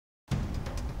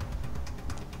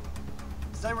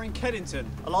Today we're in Kedington,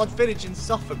 a large village in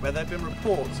Suffolk where there have been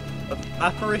reports of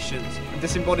apparitions and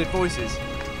disembodied voices.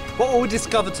 What will we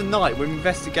discover tonight when we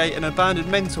investigate an abandoned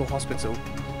mental hospital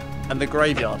and the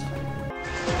graveyard?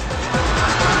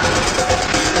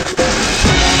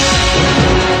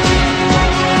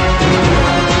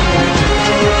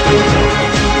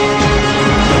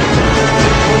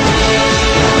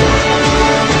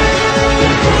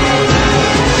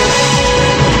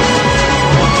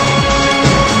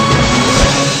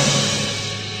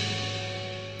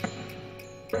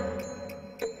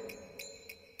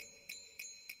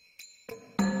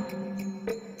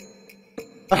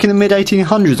 Back in the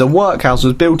mid-1800s, a workhouse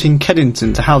was built in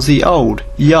Kedington to house the old,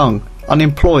 young,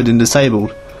 unemployed and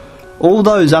disabled. All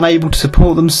those unable to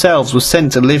support themselves were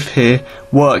sent to live here,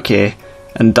 work here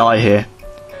and die here.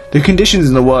 The conditions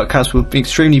in the workhouse were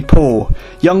extremely poor.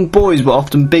 Young boys were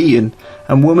often beaten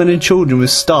and women and children were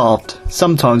starved,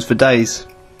 sometimes for days.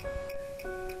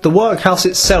 The workhouse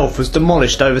itself was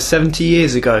demolished over 70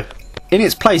 years ago. In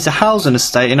its place, a housing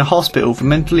estate and a hospital for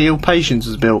mentally ill patients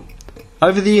was built.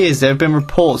 Over the years there have been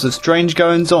reports of strange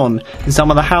goings on in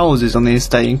some of the houses on the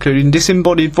estate, including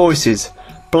disembodied voices,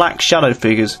 black shadow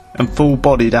figures and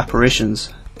full-bodied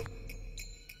apparitions.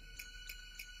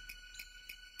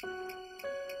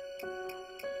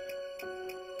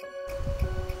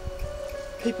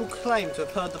 People claim to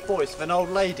have heard the voice of an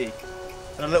old lady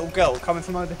and a little girl coming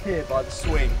from over here by the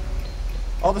swing.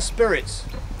 Are the spirits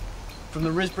from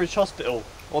the Risbridge Hospital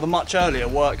or the much earlier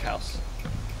workhouse?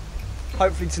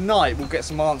 Hopefully tonight we'll get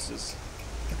some answers.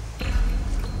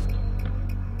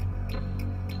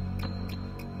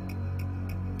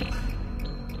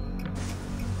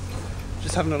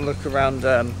 Just having a look around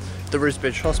the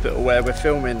Risbridge Hospital where we're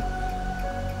filming,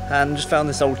 and just found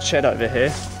this old shed over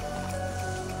here.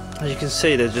 As you can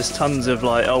see, there's just tons of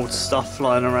like old stuff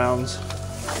flying around.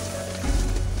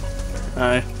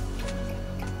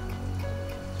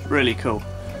 Really cool.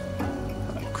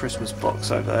 That Christmas box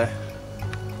over there.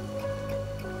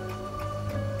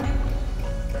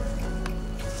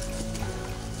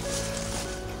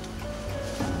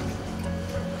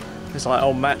 There's like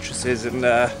old mattresses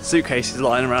and suitcases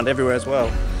lying around everywhere as well.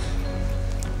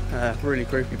 Really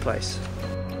creepy place.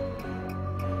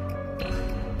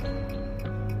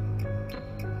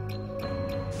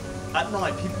 At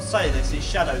night, people say they see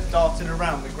shadows darting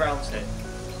around the grounds here.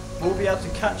 We'll be able to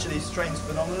capture these strange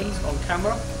phenomena on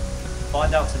camera.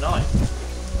 Find out tonight.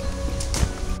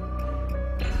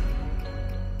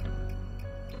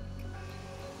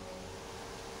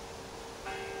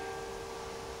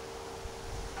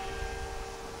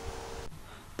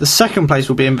 The second place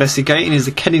we'll be investigating is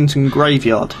the Kedington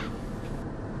graveyard.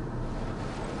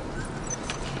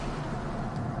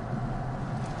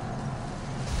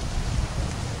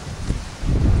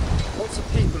 Lots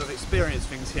of people have experienced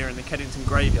things here in the Kedington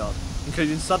graveyard,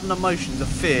 including sudden emotions of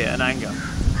fear and anger.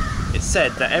 It's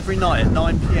said that every night at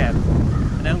 9 PM,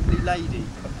 an elderly lady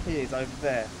appears over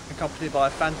there, accompanied by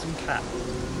a phantom cat,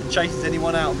 and chases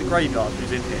anyone out of the graveyard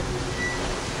who's in here.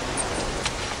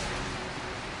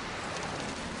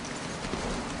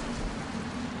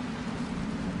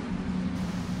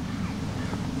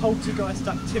 Poltergeist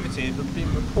activity has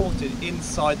been reported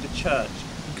inside the church,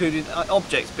 including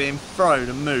objects being thrown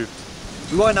and moved.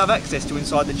 We won't have access to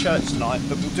inside the church tonight,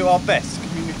 but we'll do our best to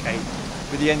communicate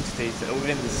with the entities that are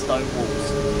within the stone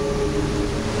walls.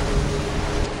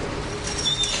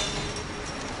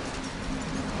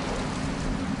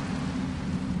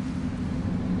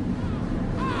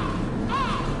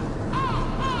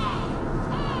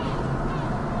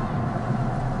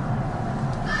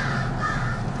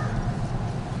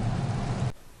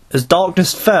 As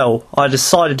darkness fell, I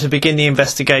decided to begin the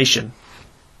investigation.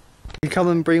 You come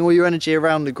and bring all your energy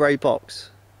around the grey box.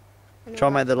 Try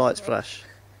and make the lights flash.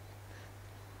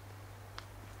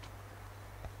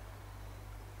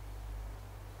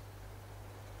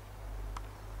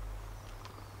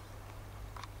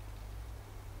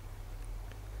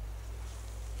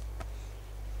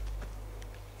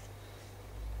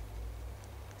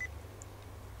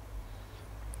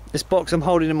 This box I'm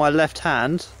holding in my left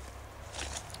hand,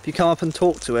 if you come up and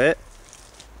talk to it,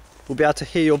 we'll be able to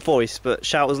hear your voice, but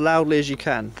shout as loudly as you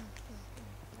can.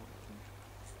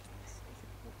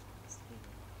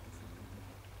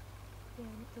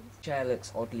 Chair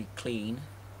looks oddly clean.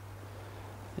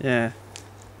 Yeah.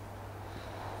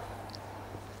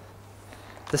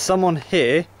 There's someone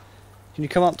here. Can you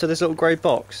come up to this little grey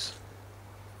box?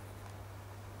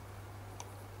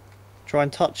 Try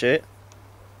and touch it.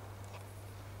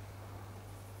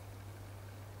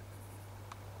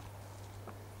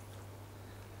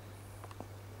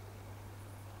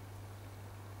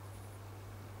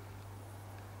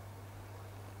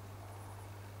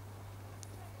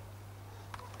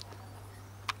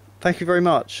 Thank you very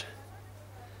much.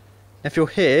 If you're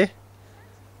here,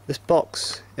 this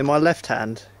box in my left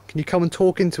hand, can you come and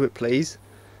talk into it please?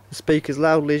 And speak as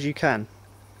loudly as you can.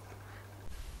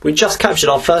 We just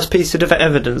captured our first piece of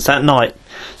evidence that night.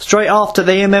 Straight after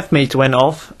the EMF meter went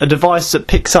off, a device that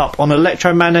picks up on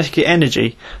electromagnetic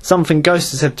energy, something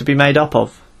ghosts are said to be made up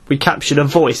of. We captured a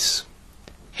voice.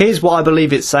 Here's what I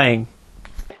believe it's saying.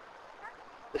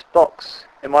 This box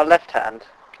in my left hand,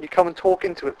 can you come and talk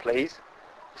into it please?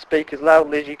 Speak as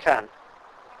loudly as you can.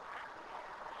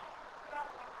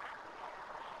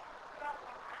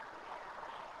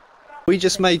 We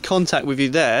just made contact with you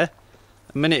there.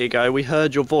 A minute ago we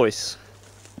heard your voice.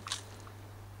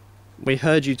 We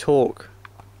heard you talk.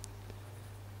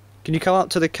 Can you come up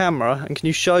to the camera and can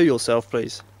you show yourself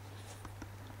please?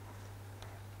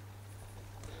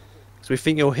 Because we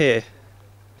think you're here.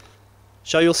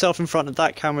 Show yourself in front of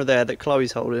that camera there that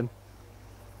Chloe's holding.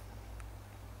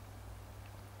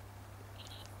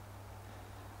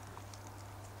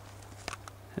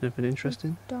 Anything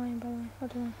interesting? Dying, by the way. I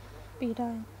don't know. Are you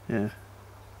dying? Yeah.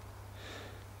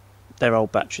 They're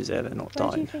old batteries there, they're not dying.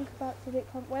 Where do you think about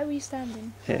where were you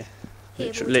standing? Here.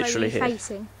 Here, Literally here.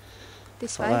 Facing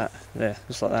this way. Like that. Yeah,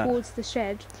 just like that. Towards the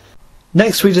shed.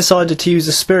 Next we decided to use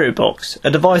a spirit box,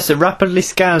 a device that rapidly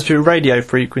scans through radio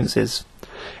frequencies.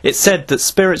 It's said that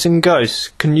spirits and ghosts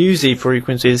can use these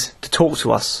frequencies to talk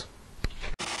to us.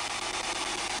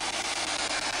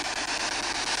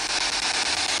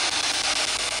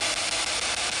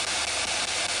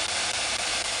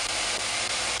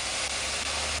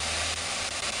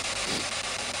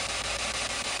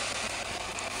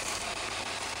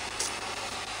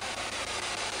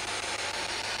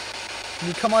 Can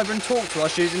you come over and talk to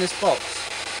us using this box?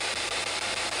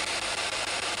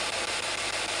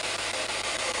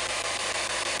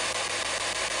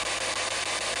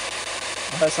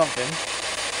 I heard something.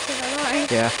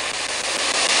 Yeah.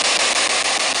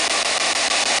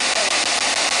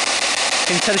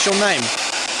 Can you tell us your name?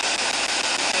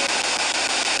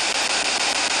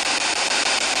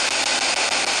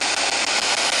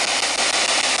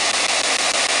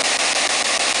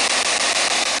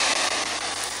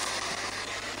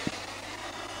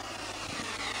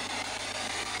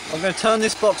 I'm going to turn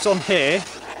this box on here.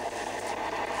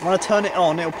 When I turn it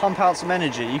on, it'll pump out some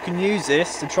energy. You can use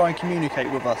this to try and communicate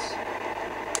with us.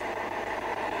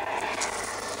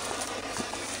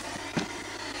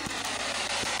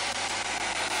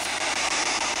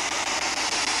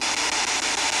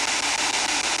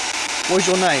 What's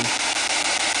your name?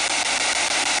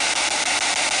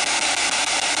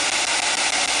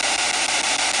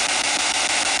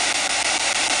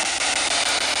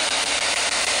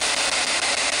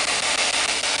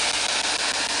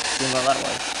 Like that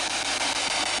way.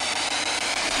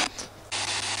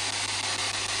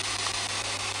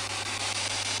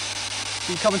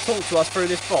 Can you come and talk to us through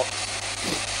this box?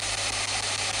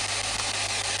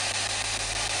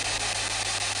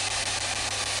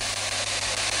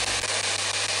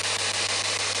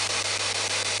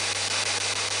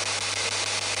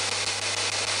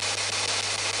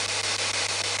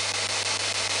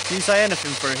 Can you say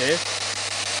anything through here?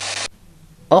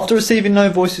 After receiving no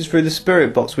voices through the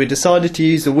spirit box, we decided to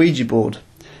use the Ouija board.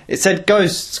 It said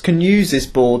ghosts can use this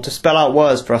board to spell out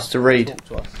words for us to read. Talk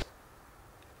to us.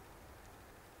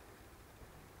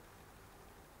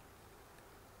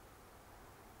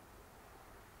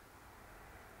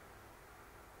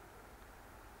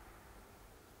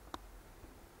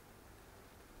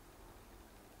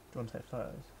 Do you want to take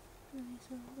photos? No,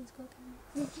 he's got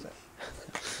camera.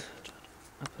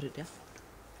 I'll put it down.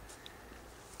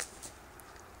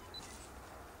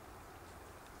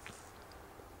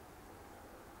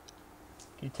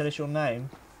 Can you tell us your name?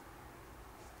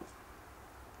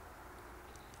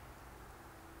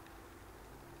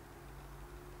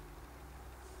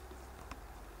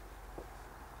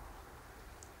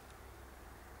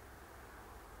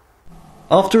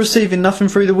 After receiving nothing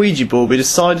through the Ouija board, we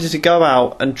decided to go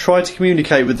out and try to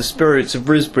communicate with the spirits of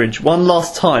Risbridge one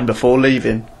last time before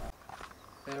leaving.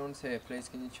 If anyone's here, please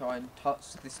can you try and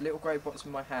touch this little grey box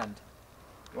in my hand?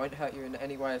 It won't hurt you in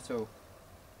any way at all.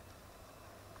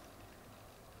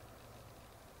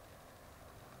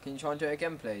 Can you try and do it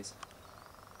again, please?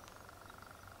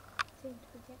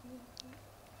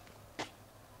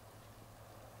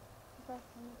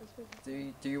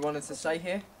 Do you want us to stay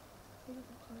here?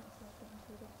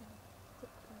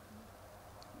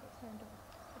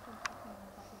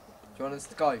 Do you want us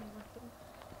to go? You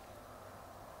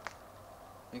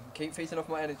can keep feeding off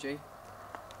my energy.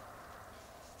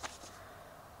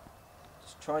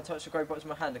 Just try and touch the grey box in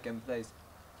my hand again, please.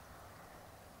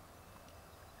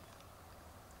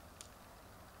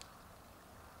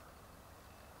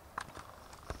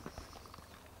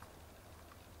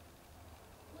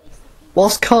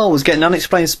 Whilst Carl was getting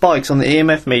unexplained spikes on the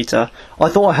EMF meter, I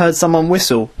thought I heard someone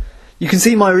whistle. You can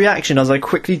see my reaction as I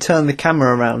quickly turned the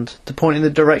camera around to point in the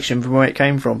direction from where it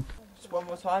came from. Just one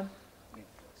more time.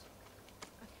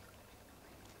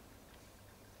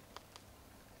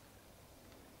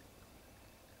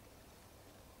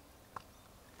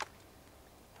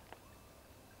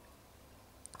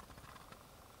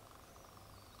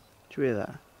 Did you hear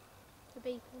that? The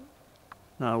beacon.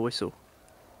 No, a whistle.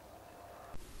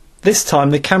 This time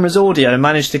the camera's audio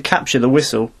managed to capture the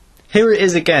whistle. Here it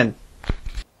is again.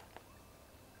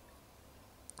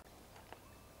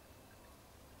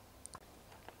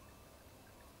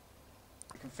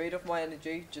 You can feed off my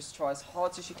energy. Just try as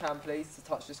hard as you can, please, to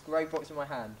touch this grey box in my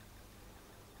hand.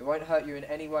 It won't hurt you in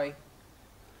any way.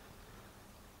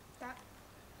 That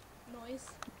noise.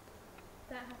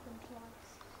 That happened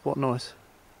twice. What noise?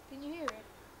 Didn't you hear it?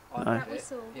 No. That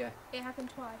whistle. Yeah. It happened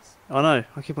twice. I know,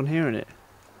 I keep on hearing it.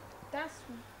 That's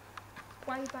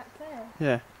way back there.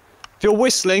 Yeah. If you're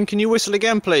whistling, can you whistle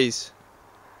again, please?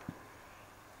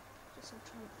 Just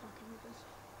trying to fucking with us.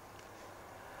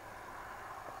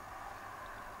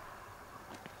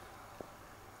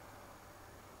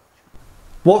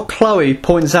 What Chloe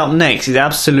points out next is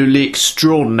absolutely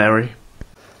extraordinary.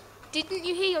 Didn't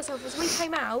you hear yourself as we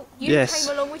came out? You Yes.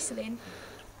 came along whistling.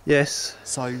 Yes.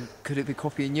 So, could it be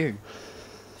copying you?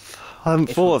 I haven't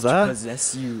thought of that.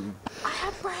 Possess you. I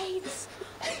have brains.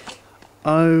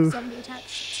 Oh, Somebody attached.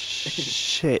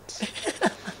 shit.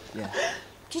 Yeah.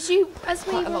 Did you, as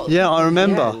we Quite a were, lot. Yeah, I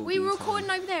remember. we were recording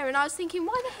over there, and I was thinking,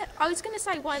 why the hell? I was going to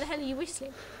say, why the hell are you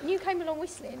whistling? And you came along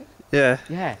whistling, Yeah.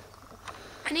 Yeah.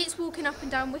 and it's walking up and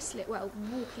down whistling. Well,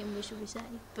 walking, shall we say?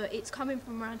 But it's coming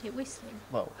from around here whistling.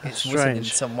 Well, That's it's whistling in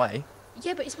strange. some way.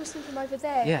 Yeah, but it's whistling from over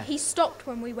there. Yeah. He stopped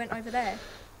when we went over there,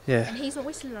 Yeah. and he's not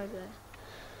whistling over there.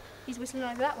 He's whistling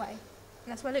over that way, and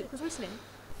that's where Luke was whistling.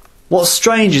 What's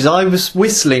strange is I was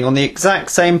whistling on the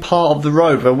exact same part of the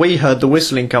road where we heard the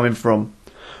whistling coming from.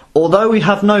 Although we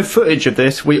have no footage of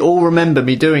this, we all remember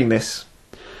me doing this.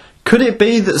 Could it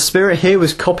be that the spirit here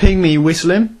was copying me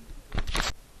whistling?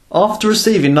 After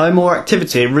receiving no more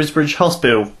activity at Risbridge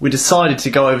Hospital, we decided to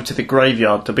go over to the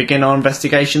graveyard to begin our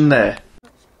investigation there.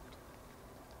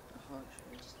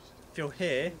 If you're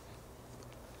here,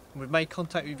 we've made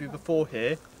contact with you before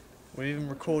here, we've even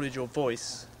recorded your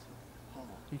voice,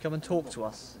 you come and talk to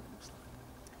us.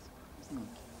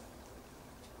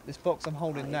 This box I'm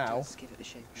holding now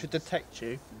should detect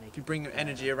you if you bring your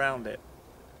energy around it.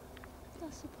 I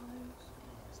suppose.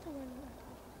 Still won't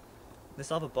let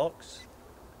This other box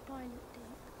that line look deep.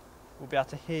 will be able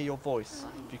to hear your voice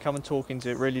if you come and talk into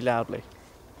it really loudly.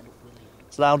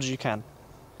 As loud as you can.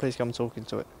 Please come and talk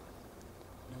into it.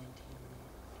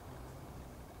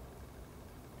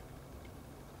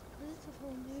 Was it the full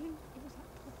moon? It was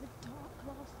like proper dark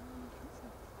last time. I couldn't see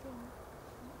a thing.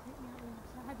 Like, hit me out of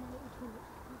so I had my little torch.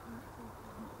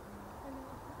 And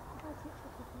if I switch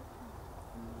off the torch,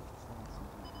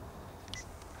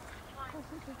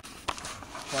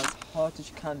 Try as hard as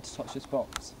you can to touch this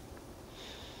box.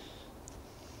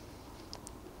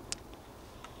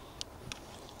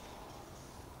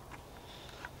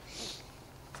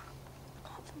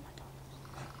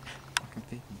 I can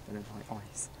feel them below my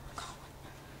eyes.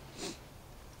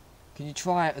 Can you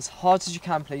try it as hard as you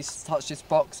can, please, to touch this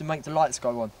box and make the lights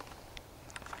go on?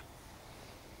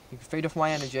 You can feed off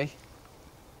my energy.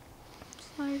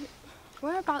 So,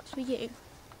 whereabouts were you?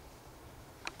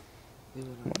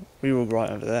 We were right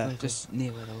over there. Just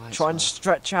near where the lights try and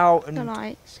stretch out The and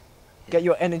lights. get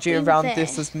your energy In around there.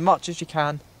 this as much as you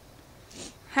can.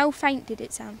 How faint did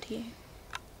it sound to you?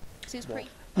 Because it was pretty.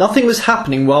 Nothing was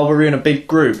happening while we were in a big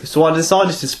group, so I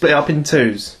decided to split up in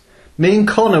twos. Me and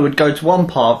Connor would go to one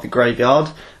part of the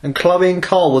graveyard, and Chloe and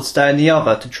Carl would stay in the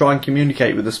other to try and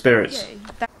communicate with the spirits.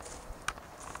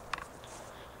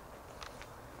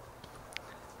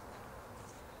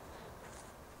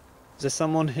 Is there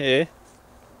someone here?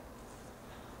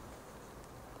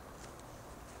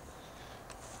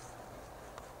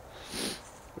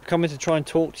 We're coming to try and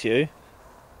talk to you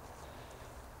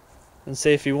and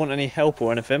see if you want any help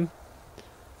or anything,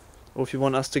 or if you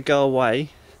want us to go away.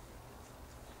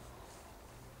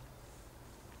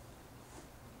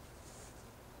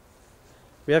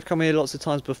 We have come here lots of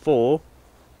times before.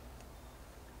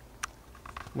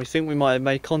 We think we might have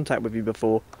made contact with you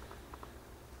before.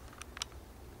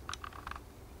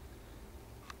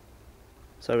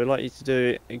 So we'd like you to do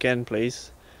it again,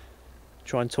 please.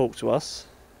 Try and talk to us.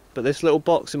 But this little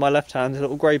box in my left hand, this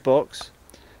little grey box,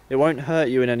 it won't hurt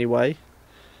you in any way.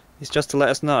 It's just to let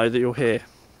us know that you're here.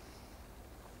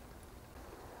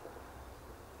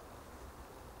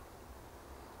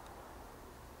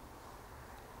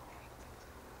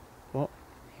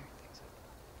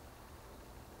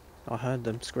 I heard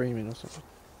them screaming or something.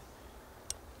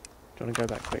 Do you want to go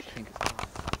back quick?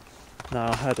 No,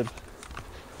 I heard them.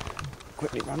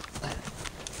 Quickly run.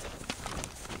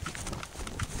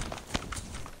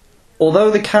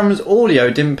 Although the camera's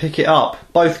audio didn't pick it up,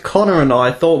 both Connor and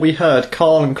I thought we heard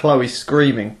Carl and Chloe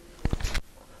screaming.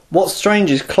 What's strange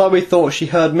is Chloe thought she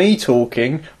heard me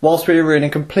talking whilst we were in a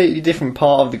completely different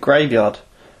part of the graveyard.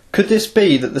 Could this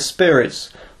be that the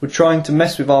spirits were trying to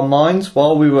mess with our minds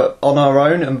while we were on our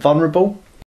own and vulnerable?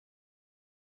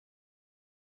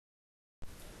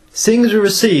 Seeing as we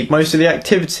received most of the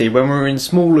activity when we were in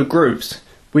smaller groups,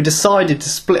 we decided to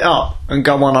split up and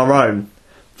go on our own.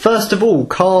 First of all,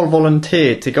 Carl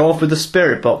volunteered to go off with the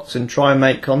spirit box and try and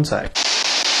make contact.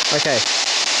 Okay,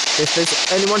 if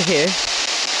there's anyone here,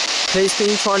 please can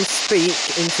you try and speak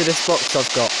into this box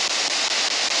I've got.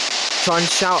 Try and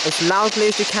shout as loudly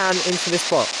as you can into this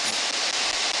box.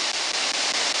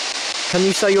 Can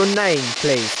you say your name,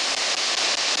 please?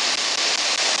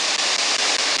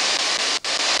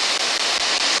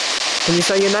 Can you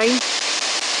say your name?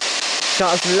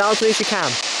 Shout as loudly as you can.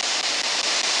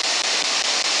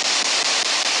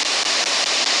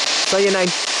 Say your name,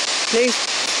 please.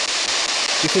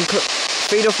 You can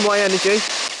feed off my energy.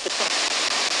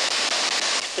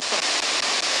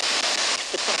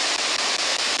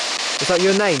 Is that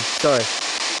your name? Sorry.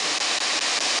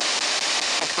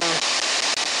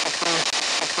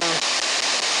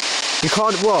 You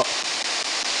can't what?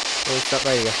 Oh, is that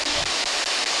radio?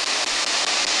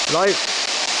 Right.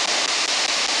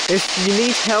 If you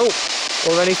need help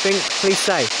or anything, please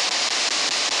say.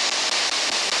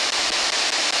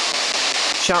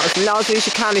 Shout as loudly as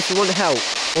you can if you want help,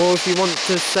 or if you want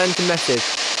to send a message.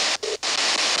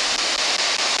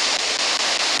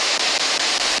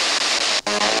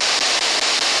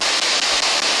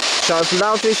 Shout as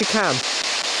loudly as you can.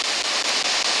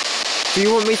 Do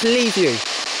you want me to leave you?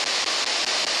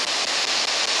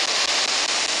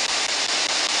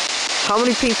 How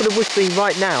many people are whispering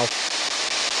right now?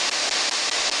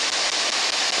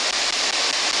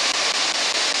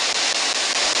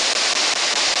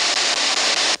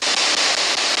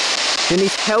 Do you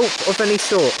need help of any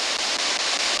sort?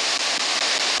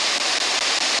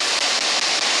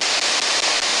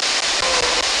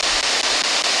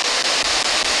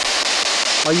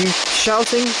 Are you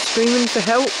shouting, screaming for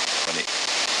help?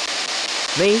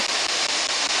 Me?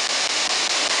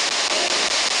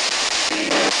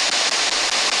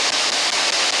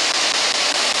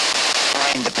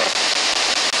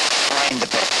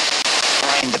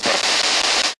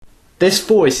 This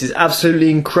voice is absolutely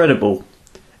incredible.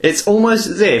 It's almost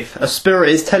as if a spirit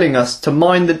is telling us to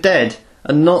mind the dead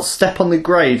and not step on the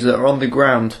graves that are on the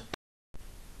ground.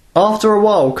 After a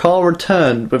while, Carl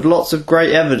returned with lots of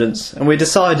great evidence, and we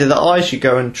decided that I should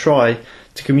go and try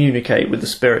to communicate with the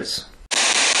spirits.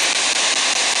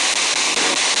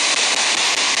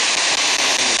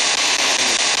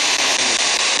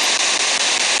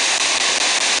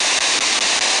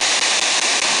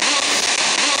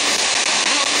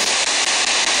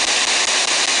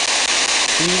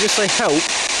 Can you just say help?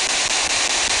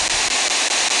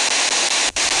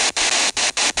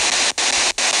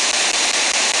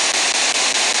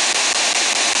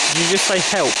 Did you just say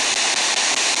help?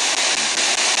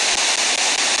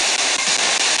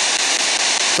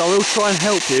 So I will try and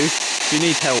help you if you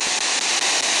need help.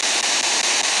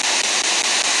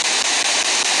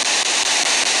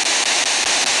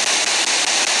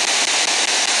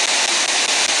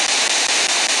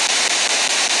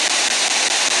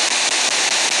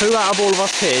 Who out of all of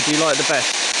us here do you like the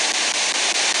best?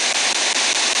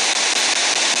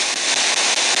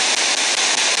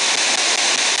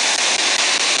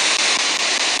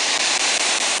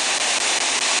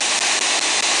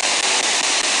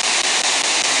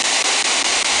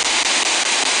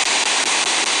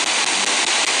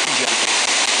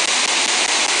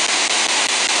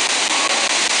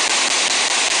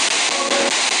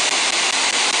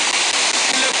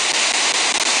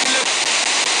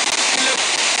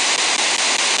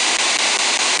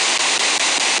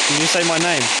 Did you say my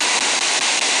name?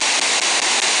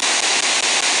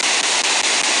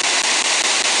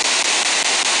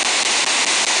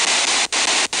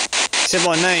 You said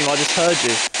my name, I just heard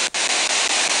you.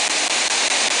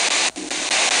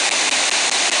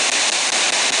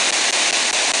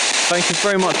 Thank you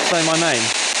very much for saying my name.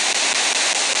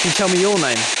 Can you tell me your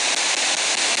name?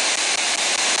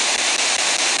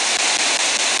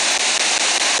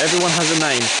 Everyone has a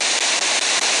name.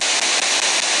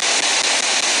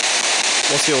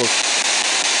 What's yours?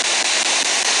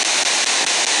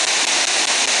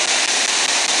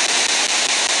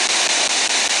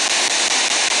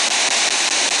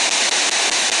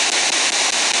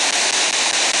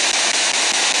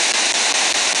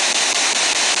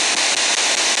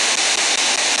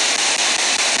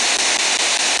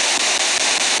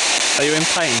 in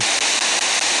pain.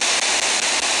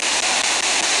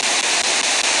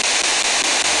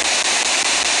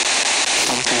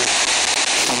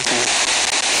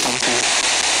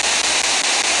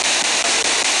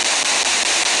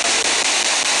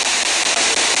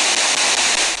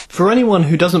 For anyone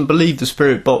who doesn't believe the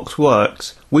spirit box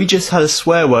works, we just had a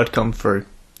swear word come through.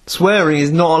 Swearing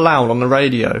is not allowed on the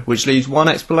radio, which leaves one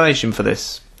explanation for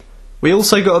this. We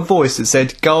also got a voice that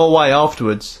said, "Go away"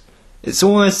 afterwards. It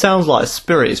almost sounds like a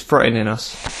spirit is threatening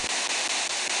us.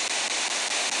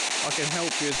 I can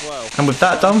help you as well. And with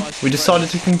that done, we decided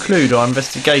to conclude our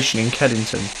investigation in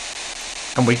Kedington.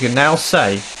 And we can now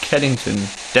say Kedington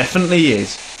definitely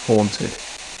is haunted.